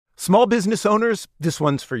Small business owners, this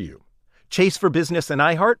one's for you. Chase for Business and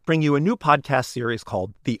iHeart bring you a new podcast series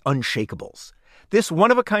called The Unshakables. This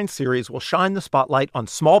one-of-a-kind series will shine the spotlight on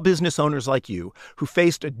small business owners like you who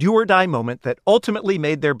faced a do-or-die moment that ultimately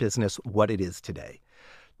made their business what it is today.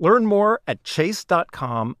 Learn more at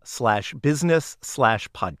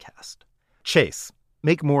chase.com/business/podcast. Chase,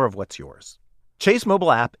 make more of what's yours. Chase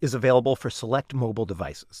mobile app is available for select mobile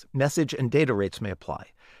devices. Message and data rates may apply.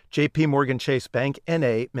 J.P. Morgan Chase Bank,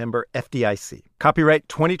 N.A., member FDIC. Copyright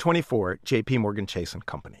 2024, J.P. Morgan Chase &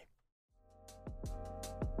 Company.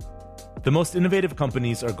 The most innovative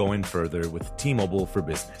companies are going further with T-Mobile for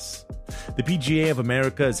Business. The PGA of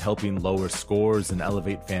America is helping lower scores and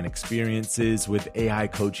elevate fan experiences with AI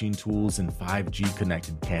coaching tools and 5G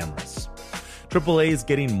connected cameras. AAA is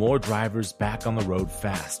getting more drivers back on the road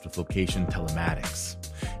fast with location telematics.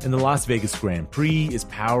 And the Las Vegas Grand Prix is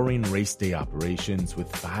powering race day operations with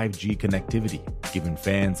 5G connectivity, giving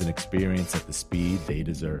fans an experience at the speed they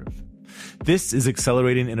deserve. This is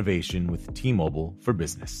accelerating innovation with T-Mobile for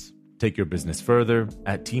Business. Take your business further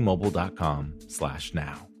at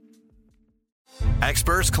T-Mobile.com/now.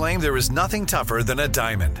 Experts claim there is nothing tougher than a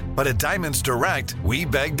diamond. But at Diamonds Direct, we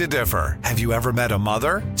beg to differ. Have you ever met a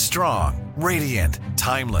mother? Strong, radiant,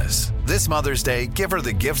 timeless. This Mother's Day, give her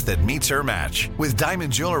the gift that meets her match. With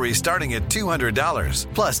diamond jewelry starting at $200.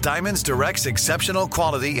 Plus Diamonds Direct's exceptional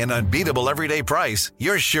quality and unbeatable everyday price,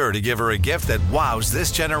 you're sure to give her a gift that wows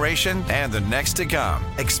this generation and the next to come.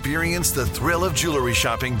 Experience the thrill of jewelry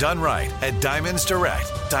shopping done right at Diamonds Direct.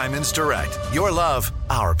 Diamonds Direct. Your love,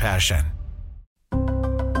 our passion.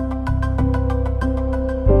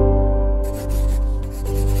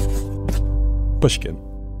 Pushkin.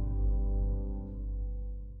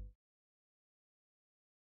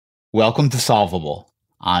 Welcome to Solvable.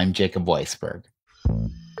 I'm Jacob Weisberg.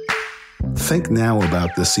 Think now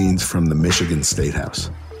about the scenes from the Michigan State House.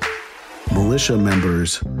 Militia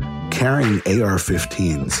members carrying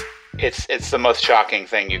AR-15s. It's the most shocking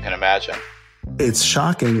thing you can imagine. It's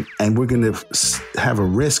shocking, and we're going to have a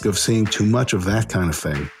risk of seeing too much of that kind of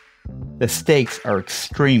thing. The stakes are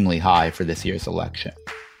extremely high for this year's election.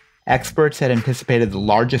 Experts had anticipated the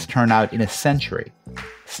largest turnout in a century.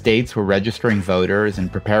 States were registering voters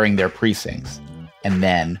and preparing their precincts. And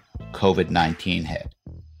then COVID-19 hit.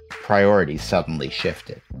 Priorities suddenly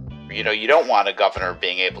shifted. You don't want a governor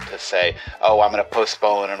being able to say, oh, I'm going to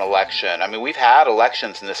postpone an election. I mean, we've had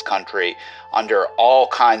elections in this country under all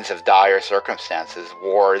kinds of dire circumstances,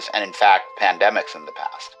 wars, and in fact, pandemics in the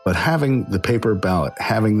past. But having the paper ballot,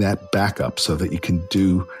 having that backup so that you can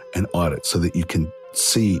do an audit, so that you can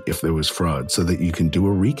see if there was fraud, so that you can do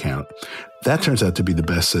a recount, that turns out to be the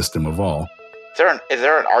best system of all. Is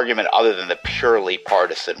there an argument other than the purely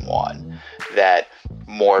partisan one that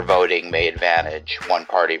more voting may advantage one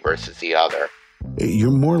party versus the other?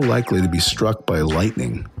 You're more likely to be struck by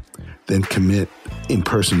lightning than commit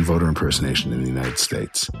in-person voter impersonation in the United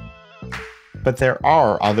States. But there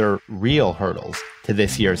are other real hurdles to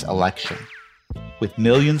this year's election. With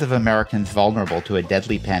millions of Americans vulnerable to a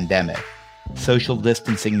deadly pandemic, social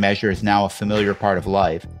distancing measures now a familiar part of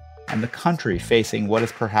life, and the country facing what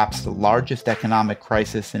is perhaps the largest economic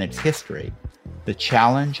crisis in its history, the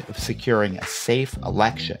challenge of securing a safe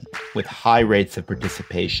election with high rates of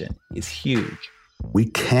participation is huge. We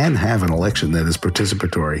can have an election that is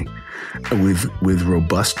participatory with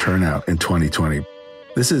robust turnout in 2020.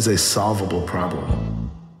 This is a solvable problem.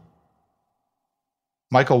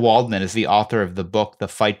 Michael Waldman is the author of the book, The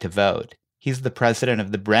Fight to Vote. He's the president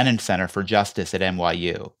of the Brennan Center for Justice at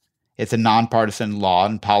NYU. It's a nonpartisan law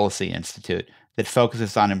and policy institute that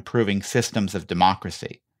focuses on improving systems of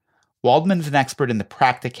democracy. Waldman is an expert in the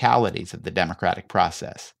practicalities of the democratic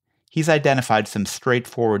process. He's identified some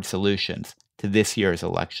straightforward solutions to this year's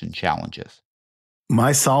election challenges.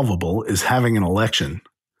 My solvable is having an election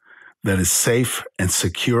that is safe and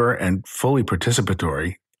secure and fully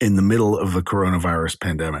participatory in the middle of the coronavirus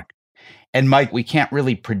pandemic. And Mike, we can't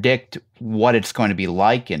really predict what it's going to be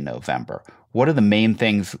like in November. What are the main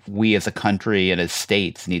things we as a country and as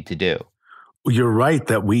states need to do? You're right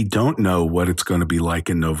that we don't know what it's going to be like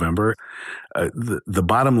in November. The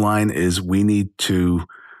bottom line is we need to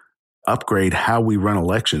upgrade how we run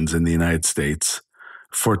elections in the United States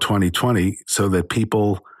for 2020 so that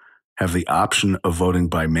people have the option of voting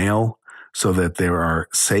by mail, so that there are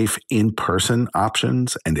safe in-person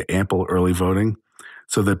options and ample early voting,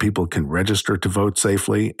 so that people can register to vote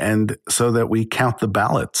safely, and so that we count the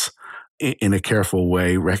ballots in a careful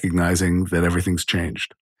way, recognizing that everything's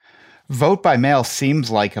changed. Vote by mail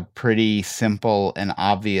seems like a pretty simple and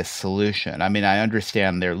obvious solution. I mean, I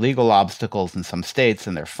understand there are legal obstacles in some states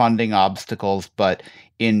and there are funding obstacles, but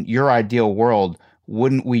in your ideal world,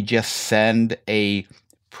 wouldn't we just send a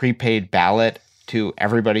prepaid ballot to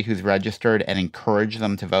everybody who's registered and encourage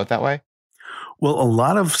them to vote that way? Well, a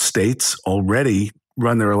lot of states already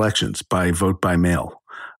run their elections by vote by mail.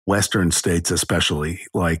 Western states, especially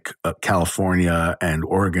like California and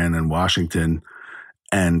Oregon and Washington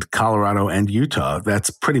and Colorado and Utah, that's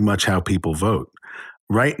pretty much how people vote.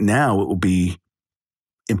 Right now, it will be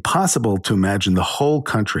impossible to imagine the whole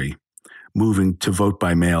country moving to vote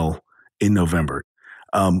by mail in November.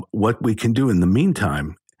 What we can do in the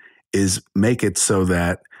meantime is make it so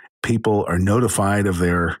that people are notified of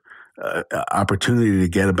their opportunity to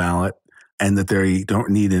get a ballot and that they don't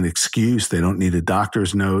need an excuse, they don't need a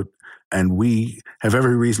doctor's note. And we have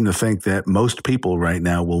every reason to think that most people right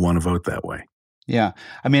now will want to vote that way. Yeah.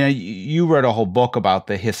 I mean, you wrote a whole book about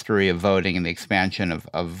the history of voting and the expansion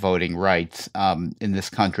of voting rights in this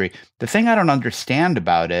country. The thing I don't understand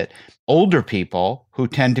about it, older people who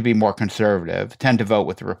tend to be more conservative, tend to vote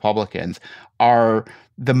with the Republicans, are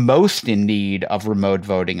the most in need of remote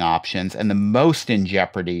voting options and the most in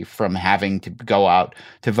jeopardy from having to go out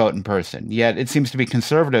to vote in person. Yet it seems to be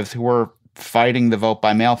conservatives who are fighting the vote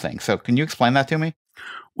by mail thing. So can you explain that to me?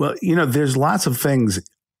 Well, there's lots of things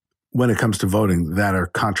when it comes to voting that are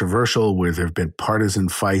controversial, where there have been partisan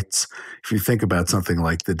fights. If you think about something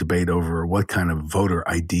like the debate over what kind of voter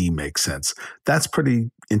ID makes sense, that's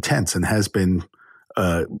pretty intense and has been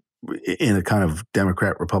in a kind of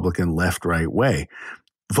Democrat, Republican, left, right way.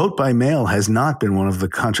 Vote by mail has not been one of the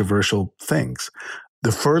controversial things.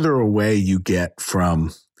 The further away you get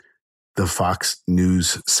from the Fox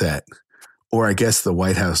News set, or I guess the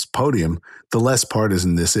White House podium, the less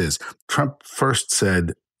partisan this is. Trump first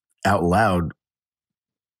said out loud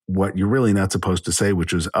what you're really not supposed to say,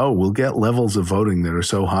 which was, we'll get levels of voting that are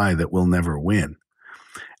so high that we'll never win.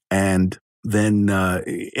 And then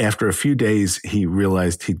after a few days, he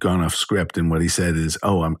realized he'd gone off script. And what he said is,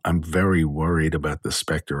 I'm very worried about the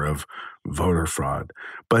specter of voter fraud.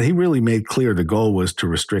 But he really made clear the goal was to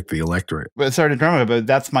restrict the electorate. But sorry to interrupt, but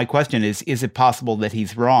that's my question is it possible that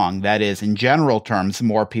he's wrong? That is, in general terms,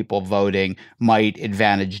 more people voting might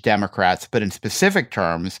advantage Democrats. But in specific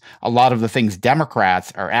terms, a lot of the things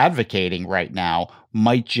Democrats are advocating right now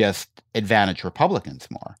might just advantage Republicans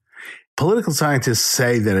more. Political scientists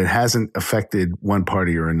say that it hasn't affected one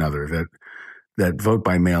party or another, that vote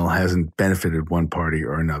by mail hasn't benefited one party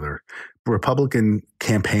or another. Republican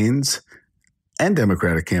campaigns and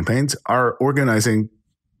Democratic campaigns are organizing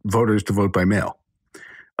voters to vote by mail.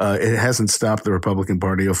 It hasn't stopped the Republican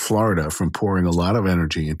Party of Florida from pouring a lot of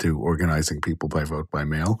energy into organizing people by vote by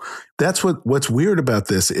mail. That's what's weird about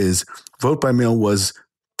this is vote by mail was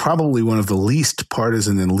probably one of the least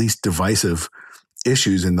partisan and least divisive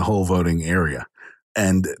issues in the whole voting area.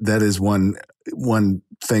 And that is one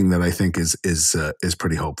thing that I think is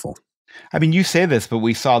pretty hopeful. I mean, you say this, but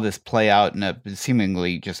we saw this play out in a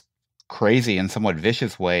seemingly just crazy and somewhat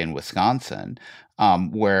vicious way in Wisconsin,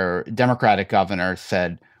 where Democratic governor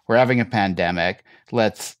said, we're having a pandemic,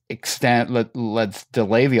 let's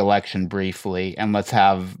delay the election briefly and let's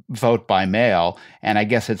have vote by mail. And I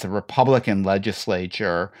guess it's a Republican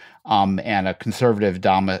legislature and a conservative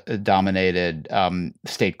dominated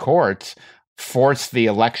state courts forced the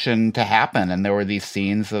election to happen. And there were these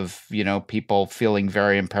scenes of, people feeling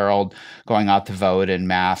very imperiled, going out to vote in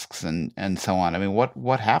masks and so on. I mean,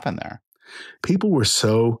 what happened there? People were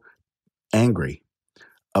so angry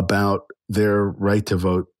about their right to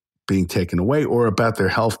vote being taken away or about their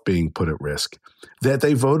health being put at risk that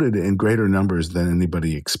they voted in greater numbers than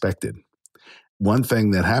anybody expected. One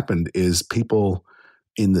thing that happened is people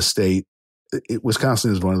in the state,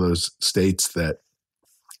 Wisconsin is one of those states that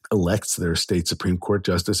elects their state Supreme Court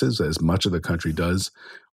justices, as much of the country does.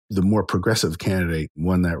 The more progressive candidate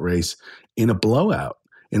won that race in a blowout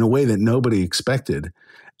in a way that nobody expected.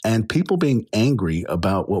 And people being angry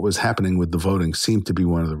about what was happening with the voting seemed to be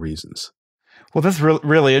one of the reasons. Well, that's a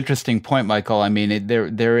really interesting point, Michael. I mean,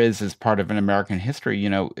 there is, as part of an American history,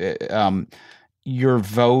 your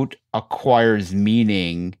vote acquires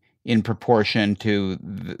meaning in proportion to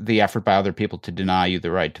the effort by other people to deny you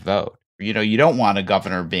the right to vote. You don't want a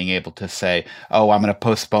governor being able to say, I'm going to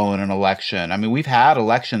postpone an election. I mean, we've had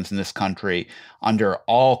elections in this country under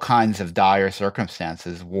all kinds of dire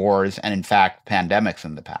circumstances, wars, and in fact, pandemics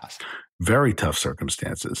in the past. Very tough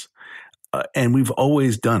circumstances. And we've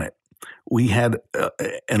always done it. We had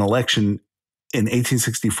an election in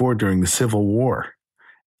 1864 during the Civil War.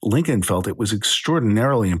 Lincoln felt it was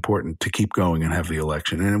extraordinarily important to keep going and have the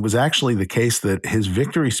election. And it was actually the case that his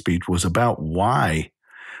victory speech was about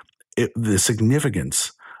the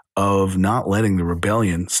significance of not letting the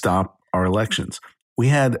rebellion stop our elections. We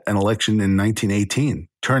had an election in 1918.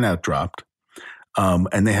 Turnout dropped.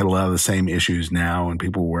 And they had a lot of the same issues now, and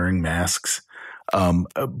people were wearing masks.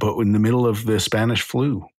 But in the middle of the Spanish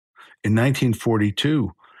flu in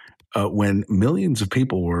 1942, when millions of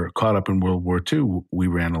people were caught up in World War II, we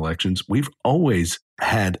ran elections. We've always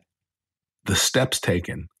had the steps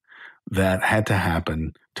taken that had to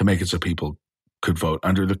happen to make it so people could vote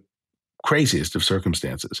under the craziest of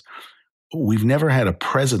circumstances. We've never had a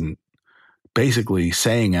president basically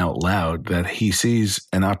saying out loud that he sees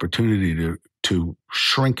an opportunity to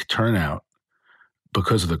shrink turnout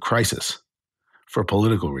because of the crisis for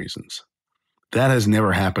political reasons. That has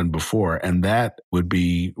never happened before, and that would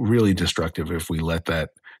be really destructive if we let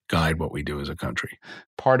that guide what we do as a country.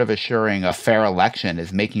 Part of assuring a fair election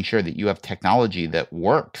is making sure that you have technology that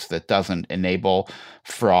works, that doesn't enable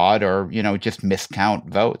fraud or, just miscount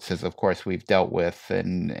votes, as of course we've dealt with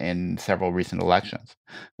in several recent elections.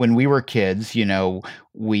 When we were kids,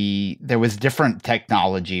 there was different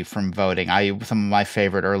technology from voting. Some of my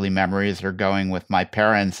favorite early memories are going with my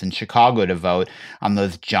parents in Chicago to vote on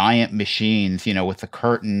those giant machines, with the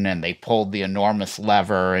curtain, and they pulled the enormous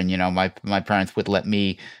lever, and my parents would let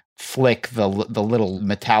me flick the little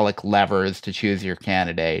metallic levers to choose your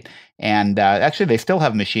candidate. And actually, they still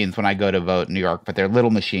have machines when I go to vote in New York, but they're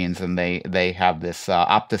little machines, and they have this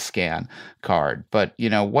OptiScan card. But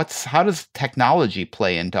how does technology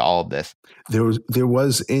play into all of this? There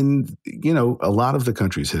was in a lot of the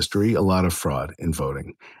country's history a lot of fraud in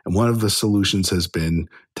voting, and one of the solutions has been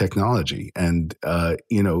technology. And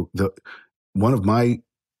one of my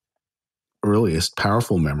earliest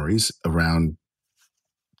powerful memories around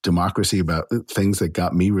democracy, about things that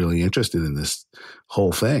got me really interested in this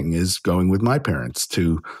whole thing, is going with my parents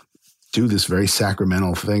to do this very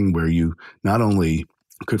sacramental thing where you not only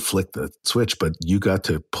could flick the switch, but you got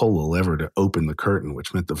to pull a lever to open the curtain,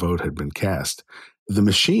 which meant the vote had been cast. The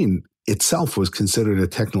machine itself was considered a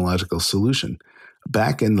technological solution.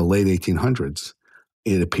 Back in the late 1800s,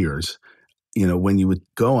 it appears, when you would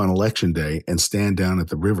go on election day and stand down at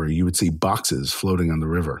the river, you would see boxes floating on the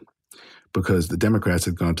river, because the Democrats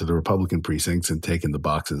had gone to the Republican precincts and taken the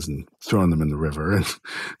boxes and thrown them in the river. And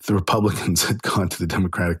the Republicans had gone to the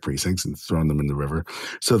Democratic precincts and thrown them in the river.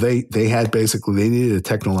 So they needed a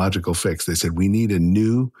technological fix. They said, we need a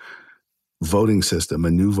new voting system, a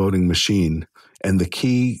new voting machine. And the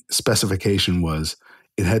key specification was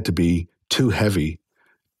it had to be too heavy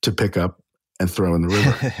to pick up and throw in the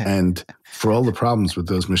river. And for all the problems with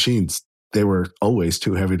those machines, they were always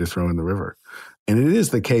too heavy to throw in the river. And it is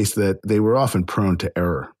the case that they were often prone to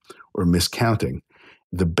error or miscounting.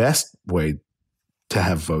 The best way to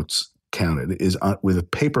have votes counted is with a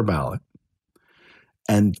paper ballot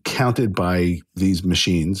and counted by these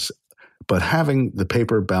machines, but having the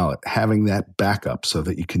paper ballot, having that backup so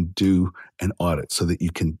that you can do an audit, so that you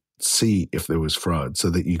can see if there was fraud, so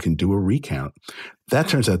that you can do a recount. That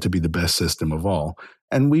turns out to be the best system of all.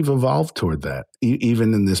 And we've evolved toward that.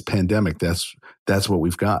 Even in this pandemic, that's what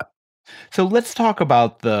we've got. So let's talk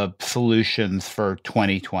about the solutions for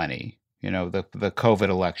 2020, the COVID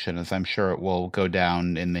election, as I'm sure it will go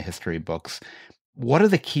down in the history books. What are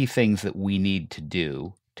the key things that we need to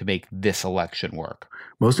do to make this election work?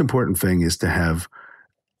 Most important thing is to have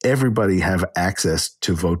everybody have access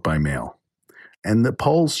to vote by mail. And the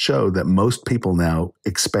polls show that most people now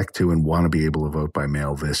expect to and want to be able to vote by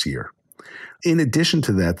mail this year. In addition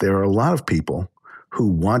to that, there are a lot of people who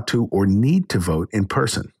want to or need to vote in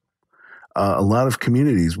person. A lot of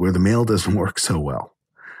communities where the mail doesn't work so well.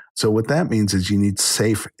 So what that means is you need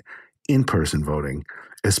safe in-person voting,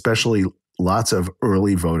 especially lots of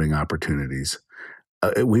early voting opportunities.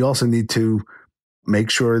 We also need to make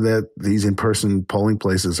sure that these in-person polling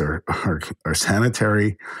places are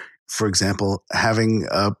sanitary. For example, having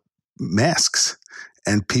masks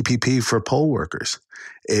and PPP for poll workers.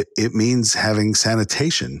 It means having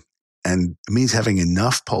sanitation, and it means having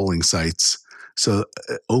enough polling sites so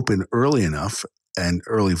open early enough and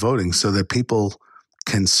early voting so that people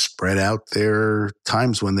can spread out their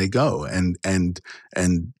times when they go and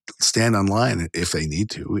stand online if they need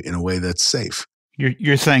to in a way that's safe.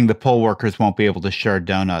 You're saying the poll workers won't be able to share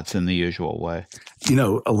donuts in the usual way.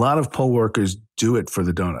 A lot of poll workers do it for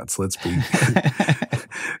the donuts. Let's be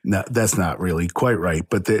no, that's not really quite right.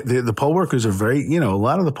 But the poll workers are very, a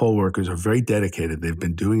lot of the poll workers are very dedicated. They've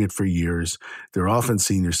been doing it for years. They're often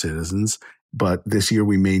senior citizens. But this year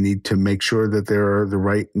we may need to make sure that there are the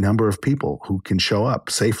right number of people who can show up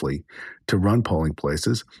safely to run polling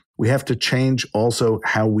places. We have to change also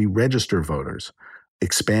how we register voters,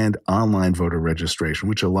 expand online voter registration,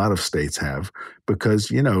 which a lot of states have,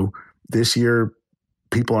 because, this year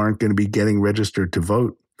people aren't going to be getting registered to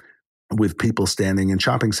vote with people standing in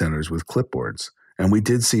shopping centers with clipboards. And we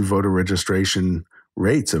did see voter registration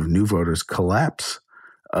rates of new voters collapse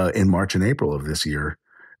in March and April of this year.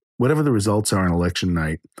 Whatever the results are on election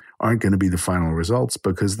night aren't going to be the final results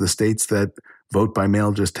because the states that vote by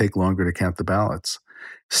mail just take longer to count the ballots.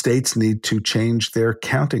 States need to change their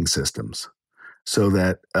counting systems so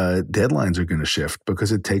that deadlines are going to shift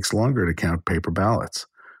because it takes longer to count paper ballots.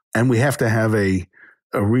 And we have to have a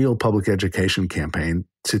real public education campaign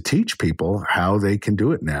to teach people how they can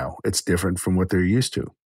do it now. It's different from what they're used to.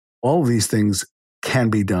 All of these things can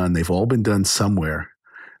be done. They've all been done somewhere.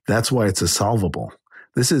 That's why it's a solvable.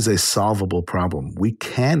 This is a solvable problem. We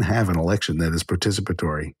can have an election that is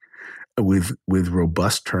participatory with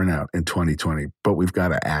robust turnout in 2020, but we've got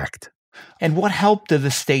to act. And what help do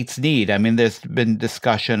the states need? I mean, there's been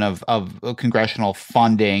discussion of congressional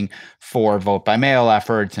funding for vote-by-mail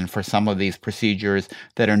efforts and for some of these procedures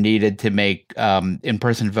that are needed to make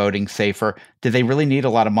in-person voting safer. Do they really need a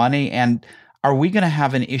lot of money? And are we going to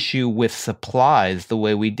have an issue with supplies the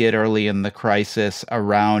way we did early in the crisis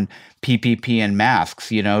around PPP and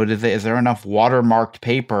masks? You know, is there enough watermarked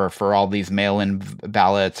paper for all these mail-in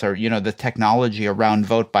ballots or, you know, the technology around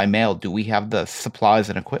vote-by-mail? Do we have the supplies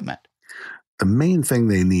and equipment? The main thing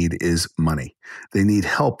they need is money. They need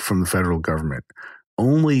help from the federal government.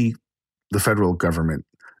 Only the federal government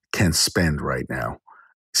can spend right now.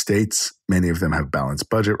 States, many of them have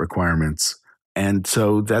balanced budget requirements. And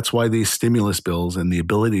so that's why these stimulus bills and the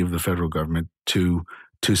ability of the federal government to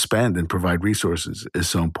spend and provide resources is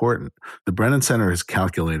so important. The Brennan Center has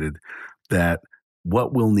calculated that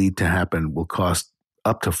what will need to happen will cost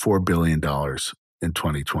up to $4 billion in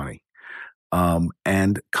 2020.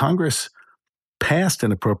 And Congress passed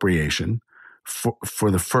an appropriation for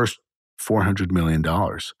the first $400 million.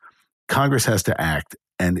 Congress has to act.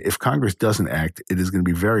 And if Congress doesn't act, it is going to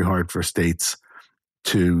be very hard for states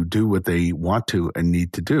to do what they want to and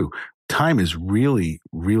need to do. Time is really,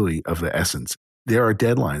 really of the essence. There are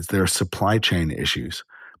deadlines. There are supply chain issues.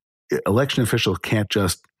 Election officials can't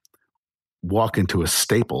just walk into a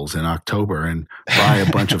Staples in October and buy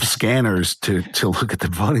a bunch of scanners to look at the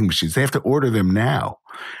voting machines. They have to order them now.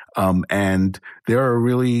 And there are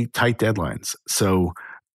really tight deadlines. So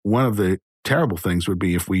one of the terrible things would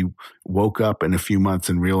be if we woke up in a few months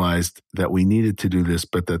and realized that we needed to do this,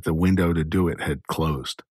 but that the window to do it had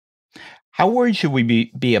closed. How worried should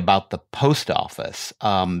we be about the post office?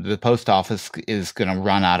 The post office is going to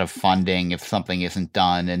run out of funding if something isn't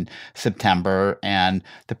done in September. And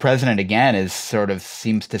the president, again,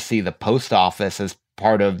 seems to see the post office as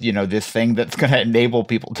part of, you know, this thing that's going to enable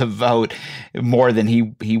people to vote more than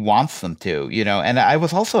he wants them to, you know. And I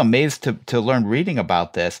was also amazed to learn reading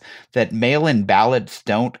about this, that mail-in ballots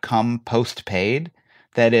don't come post-paid.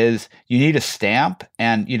 That is, you need a stamp.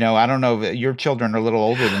 And, you know, I don't know, your children are a little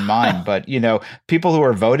older than mine, but, you know, people who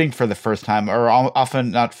are voting for the first time are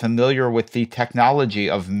often not familiar with the technology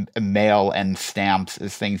of mail and stamps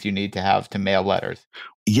as things you need to have to mail letters.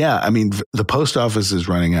 Yeah, I mean, the post office is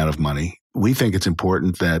running out of money. We think it's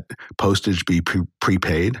important that postage be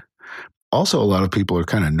prepaid. Also, a lot of people are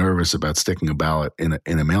kind of nervous about sticking a ballot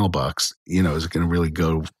in a mailbox. You know, is it going to really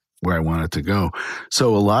go where I want it to go?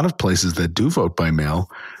 So a lot of places that do vote by mail,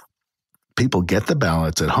 people get the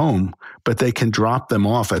ballots at home, but they can drop them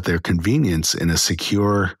off at their convenience in a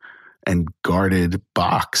secure and guarded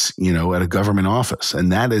box, you know, at a government office.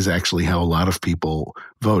 And that is actually how a lot of people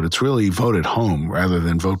vote. It's really vote at home rather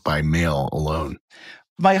than vote by mail alone.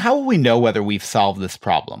 Mike, how will we know whether we've solved this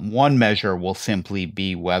problem? One measure will simply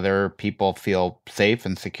be whether people feel safe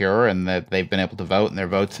and secure and that they've been able to vote and their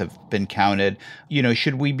votes have been counted. You know,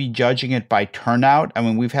 should we be judging it by turnout? I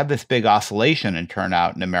mean, we've had this big oscillation in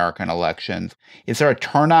turnout in American elections. Is there a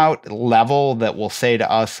turnout level that will say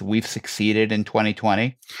to us we've succeeded in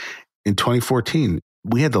 2020? In 2014,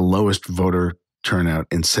 we had the lowest voter turnout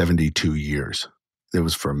in 72 years. It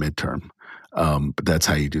was for a midterm. But that's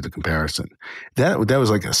how you do the comparison. That was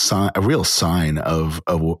like a real sign of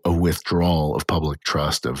a withdrawal of public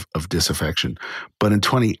trust, of disaffection. But in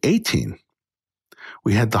 2018,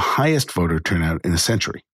 we had the highest voter turnout in a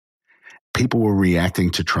century. People were reacting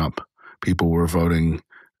to Trump. People were voting,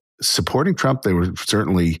 supporting Trump. They were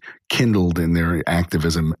certainly kindled in their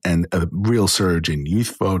activism, and a real surge in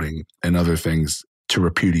youth voting and other things to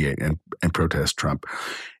repudiate and protest Trump.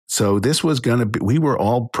 So this was going to be, we were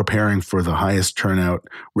all preparing for the highest turnout,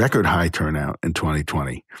 record high turnout in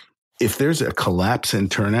 2020. If there's a collapse in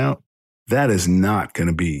turnout, that is not going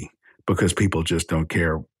to be because people just don't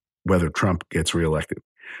care whether Trump gets reelected.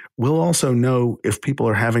 We'll also know if people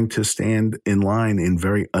are having to stand in line in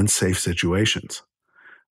very unsafe situations.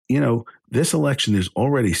 You know, this election is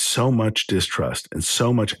already so much distrust and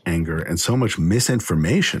so much anger and so much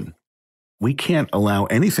misinformation we can't allow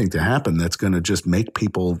anything to happen that's going to just make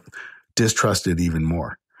people distrust it even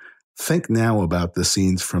more. Think now about the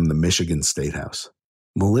scenes from the Michigan State House.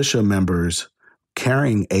 Militia members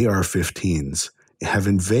carrying AR-15s have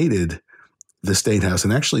invaded the State House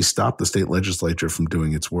and actually stopped the state legislature from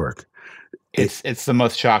doing its work. It's the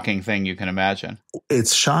most shocking thing you can imagine.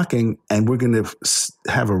 It's shocking, and we're going to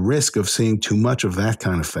have a risk of seeing too much of that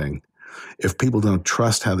kind of thing if people don't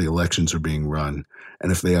trust how the elections are being run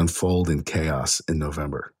and if they unfold in chaos in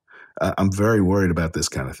November. I'm very worried about this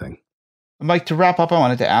kind of thing. Mike, to wrap up, I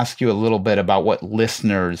wanted to ask you a little bit about what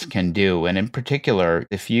listeners can do. And in particular,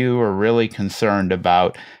 if you are really concerned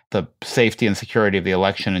about the safety and security of the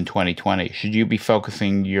election in 2020, should you be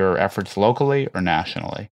focusing your efforts locally or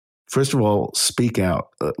nationally? First of all, speak out.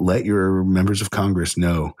 Let your members of Congress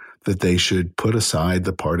know that they should put aside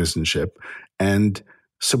the partisanship and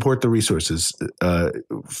support the resources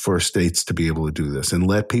for states to be able to do this, and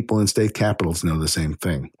let people in state capitals know the same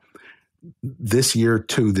thing. This year,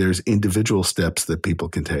 too, there's individual steps that people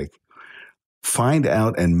can take. Find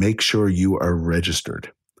out and make sure you are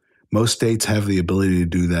registered. Most states have the ability to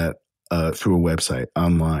do that through a website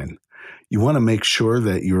online. You want to make sure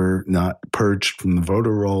that you're not purged from the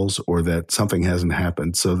voter rolls or that something hasn't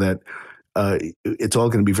happened, so that it's all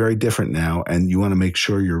going to be very different now, and you want to make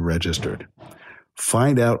sure you're registered.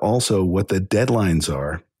 Find out also what the deadlines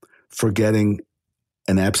are for getting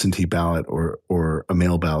an absentee ballot or a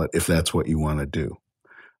mail ballot if that's what you want to do.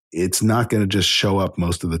 It's not going to just show up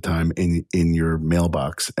most of the time in your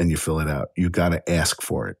mailbox and you fill it out. You got to ask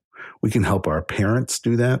for it. We can help our parents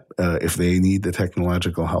do that if they need the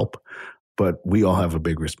technological help, but we all have a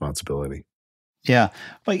big responsibility. Yeah.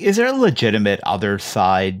 Like, is there a legitimate other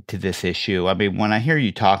side to this issue? I mean, when I hear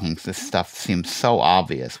you talking, this stuff seems so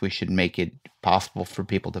obvious. We should make it possible for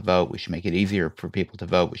people to vote. We should make it easier for people to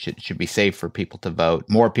vote. It should be safe for people to vote.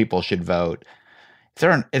 More people should vote.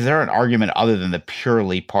 Is there an argument other than the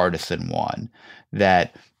purely partisan one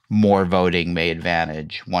that more voting may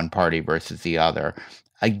advantage one party versus the other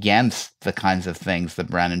against the kinds of things the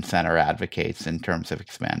Brennan Center advocates in terms of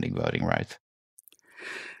expanding voting rights?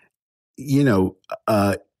 You know,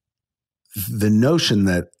 the notion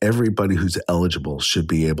that everybody who's eligible should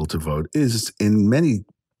be able to vote is in many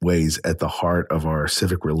ways at the heart of our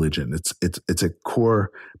civic religion. It's a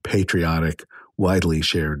core patriotic, widely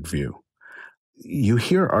shared view. You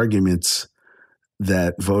hear arguments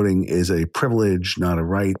that voting is a privilege, not a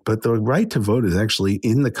right, but the right to vote is actually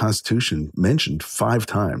in the Constitution mentioned 5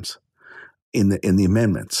 times in the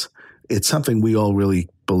amendments. It's something we all really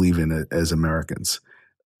believe in as Americans.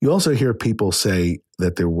 You also hear people say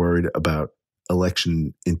that they're worried about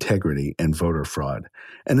election integrity and voter fraud.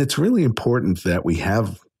 And it's really important that we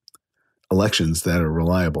have elections that are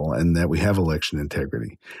reliable and that we have election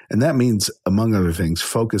integrity. And that means, among other things,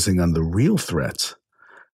 focusing on the real threats,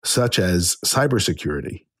 such as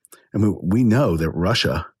cybersecurity. I mean, we know that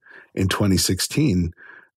Russia in 2016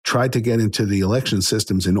 tried to get into the election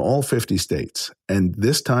systems in all 50 states. And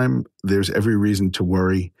this time, there's every reason to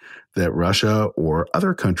worry that Russia or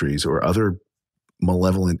other countries or other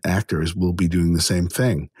malevolent actors will be doing the same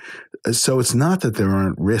thing. So it's not that there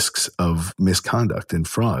aren't risks of misconduct and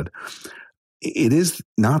fraud. It is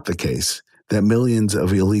not the case that millions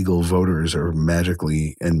of illegal voters are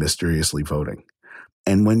magically and mysteriously voting.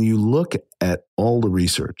 And when you look at all the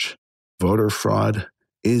research, voter fraud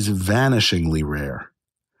is vanishingly rare.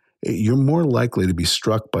 You're more likely to be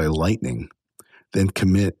struck by lightning than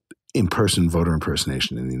commit in-person voter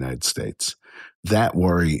impersonation in the United States. That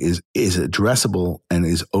worry is addressable and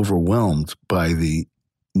is overwhelmed by the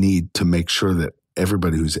need to make sure that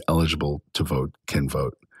everybody who's eligible to vote can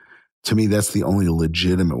vote. To me, that's the only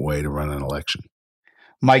legitimate way to run an election.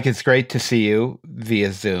 Mike, it's great to see you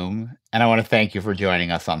via Zoom, and I want to thank you for joining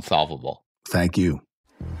us on Solvable. Thank you.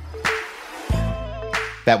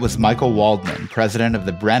 That was Michael Waldman, president of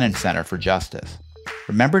the Brennan Center for Justice.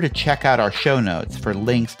 Remember to check out our show notes for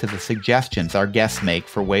links to the suggestions our guests make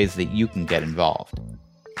for ways that you can get involved.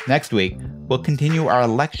 Next week, we'll continue our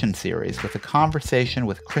election series with a conversation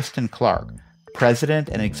with Kristen Clark, president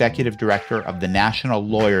and executive director of the National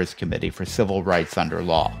Lawyers Committee for Civil Rights Under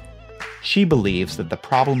Law. She believes that the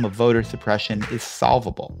problem of voter suppression is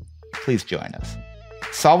solvable. Please join us.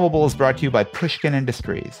 Solvable is brought to you by Pushkin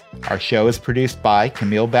Industries. Our show is produced by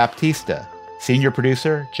Camille Baptista, senior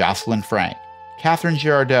producer Jocelyn Frank. Catherine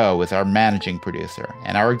Girardeau is our managing producer,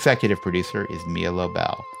 and our executive producer is Mia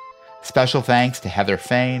Lobel. Special thanks to Heather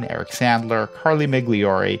Fain, Eric Sandler, Carly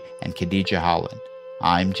Migliori, and Khadija Holland.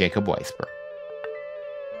 I'm Jacob Weisberg.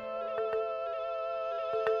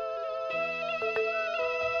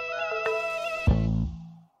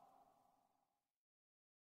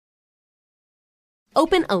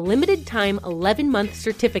 Open a limited-time 11-month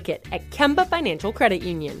certificate at Kemba Financial Credit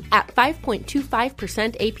Union. At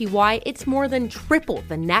 5.25% APY, it's more than triple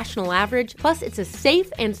the national average, plus it's a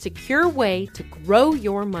safe and secure way to grow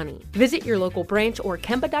your money. Visit your local branch or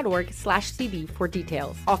kemba.org/CD for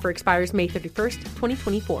details. Offer expires May 31st,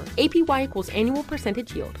 2024. APY equals annual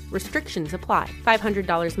percentage yield. Restrictions apply.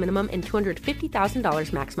 $500 minimum and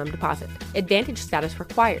 $250,000 maximum deposit. Advantage status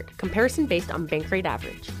required. Comparison based on bank rate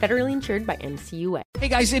average. Federally insured by NCUA. Hey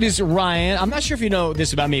guys, it is Ryan. I'm not sure if you know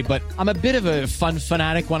this about me, but I'm a bit of a fun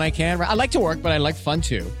fanatic when I can. I like to work, but I like fun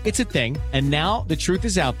too. It's a thing. And now the truth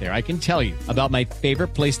is out there. I can tell you about my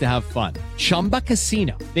favorite place to have fun. Chumba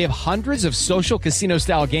Casino. They have hundreds of social casino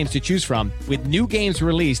style games to choose from with new games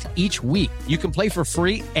released each week. You can play for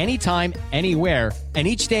free anytime, anywhere. And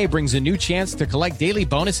each day brings a new chance to collect daily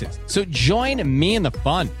bonuses. So join me in the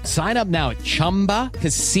fun. Sign up now at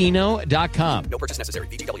ChumbaCasino.com. No purchase necessary.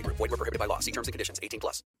 VGW Group. Void where prohibited by law. See terms and conditions.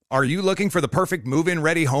 18+. Are you looking for the perfect move-in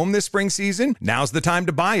ready home this spring season? Now's the time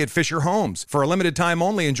to buy at Fisher Homes. For a limited time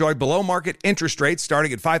only, enjoy below-market interest rates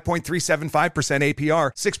starting at 5.375%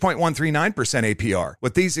 APR, 6.139% APR.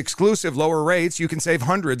 With these exclusive lower rates, you can save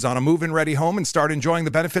hundreds on a move-in ready home and start enjoying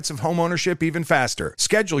the benefits of homeownership even faster.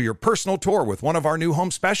 Schedule your personal tour with one of our new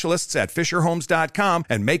home specialists at FisherHomes.com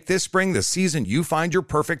and make this spring the season you find your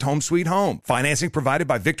perfect home sweet home. Financing provided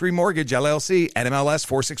by Victory Mortgage, LLC, NMLS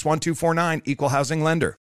 461249, Equal Housing Lender.